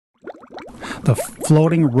the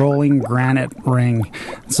floating rolling granite ring.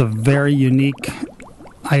 It's a very unique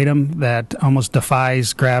item that almost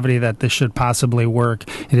defies gravity that this should possibly work.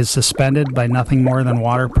 It is suspended by nothing more than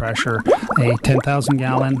water pressure. A 10,000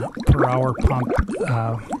 gallon per hour pump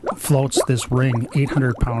floats this ring,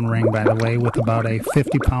 800-pound ring, by the way, with about a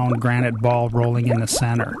 50-pound granite ball rolling in the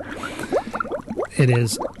center. It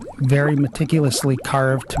is very meticulously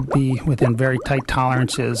carved to be within very tight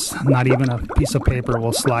tolerances. Not even a piece of paper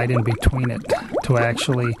will slide in between it to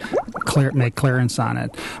actually make clearance on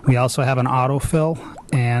it. We also have an autofill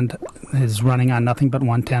and is running on nothing but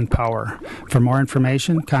 110 power. For more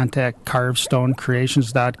information, contact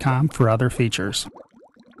carvedstonecreations.com for other features.